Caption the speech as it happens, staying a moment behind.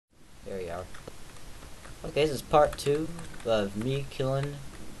Okay, this is part 2 of me killing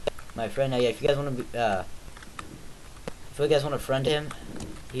my friend. Now, yeah, if you guys want to be, if you guys want to friend him,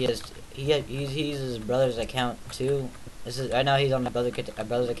 he uses his brother's account too. This is right now he's on my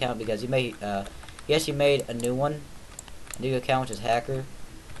brother's account because he actually made a new one, a new account which is hacker,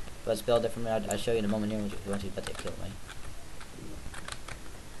 but spelled differently. I'll show you in a moment here once he's about to kill me.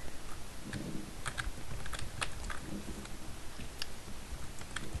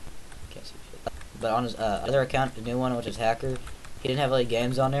 Can't see shit. But on his other account, the new one which is hacker, he didn't have any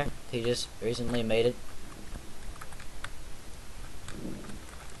games on there. He just recently made it.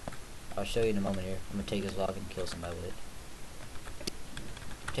 I'll show you in a moment here. I'm gonna take this log and kill somebody with it.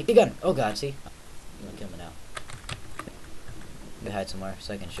 Take the gun! Oh god, see? I'm gonna kill me now. Let me hide somewhere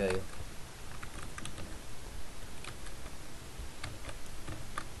so I can show you.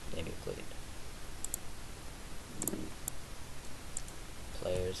 Damn, you click it.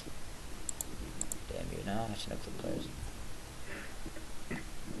 Players. Damn you, no, I shouldn't have clicked players.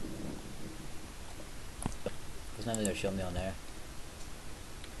 There's nothing to show me on there.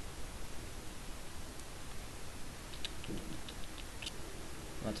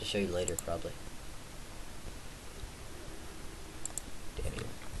 I'll have to show you later, probably. Damn you.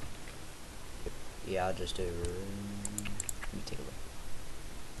 Yeah, I'll just do. Let me take a look.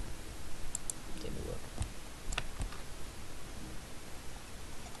 Damn you, look.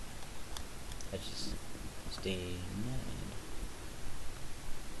 That's just Steam.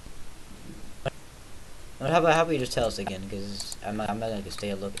 How about you just tell us again? Because I'm not gonna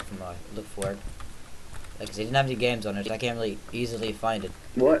stay look for it. Like, cause he didn't have any games on it, so I can't really easily find it.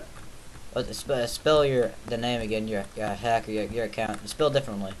 What? Well, spell the name again, your hacker, your account. Spell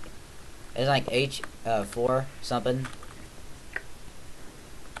differently. It's like H4 something.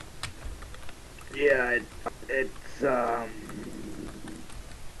 Yeah, it's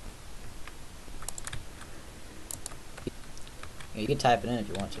You can type it in if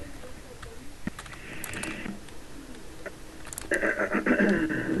you want to.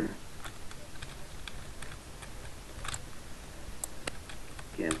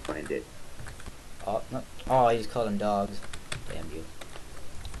 Can't find it. Oh, no. Oh, I just called them dogs. Damn you.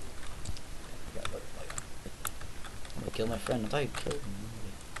 I'm gonna kill my friend. I thought you killed him.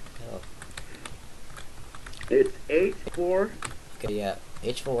 Hell. It's H4 Okay, yeah.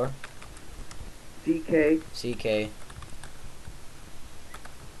 H4. CK CK.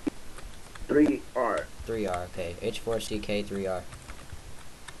 3R. 3R. Okay. H4 CK 3R.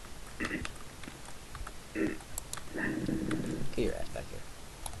 Get your ass back here.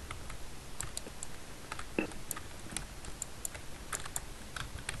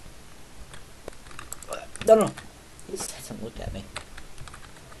 No. He just hasn't looked at me.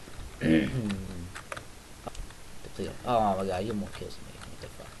 Please. Oh my god, you more kills than me. What the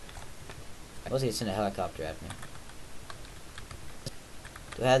fuck? Was he send a helicopter at me?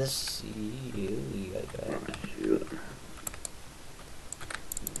 Do I have this? See you? You gotta go. Oh, shoot.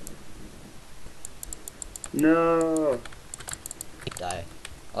 No. Die.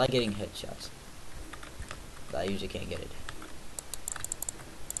 I like getting headshots, but I usually can't get it.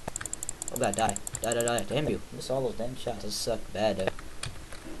 Oh god, die. Die. Damn you. Miss all those damn shots. Those suck bad, though.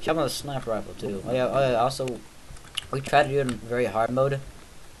 Shot with a sniper rifle, too. Oh yeah, also, we tried to do it in very hard mode.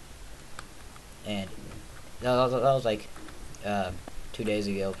 And that was like 2 days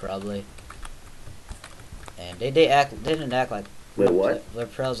ago, probably. And they didn't act like Wait, what? they're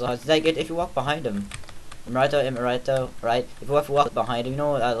pros. It's like if you walk behind them. Am I right though? Right? If you walk behind him, you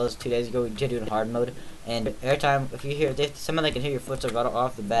know what that was 2 days ago, we did do it in hard mode. And every time, if you hear, someone that can hear your footsteps right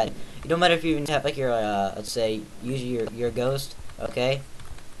off the bat, it don't matter if you even have, like, your, let's say, use your ghost, okay?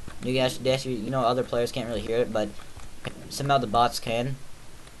 You guys, you know, other players can't really hear it, but somehow the bots can.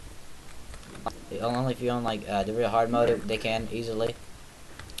 Only if you're on, like, the real hard mode, they can easily.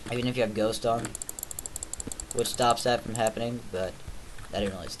 Even if you have ghost on, which stops that from happening, but that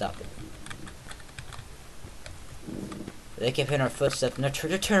didn't really stop it. They kept hearing our footsteps, and they're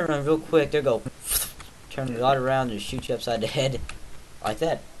turning around real quick. They go, turn right around and shoot you upside the head, like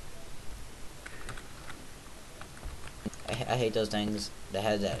that. I hate those things that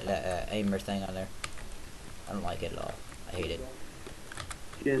has that aimer thing on there. I don't like it at all. I hate it.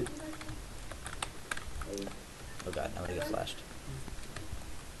 Yeah. Oh god, now I'm gonna get flashed.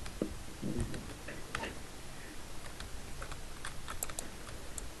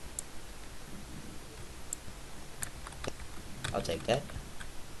 I'll take that.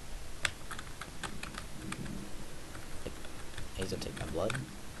 He's gonna take my blood.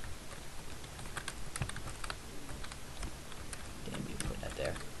 Damn, you putting that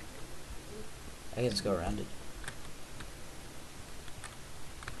there. I can just go around it.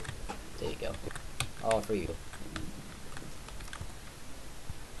 There you go. All for you.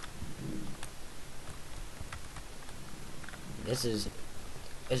 This is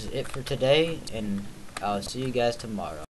it for today, and I'll see you guys tomorrow.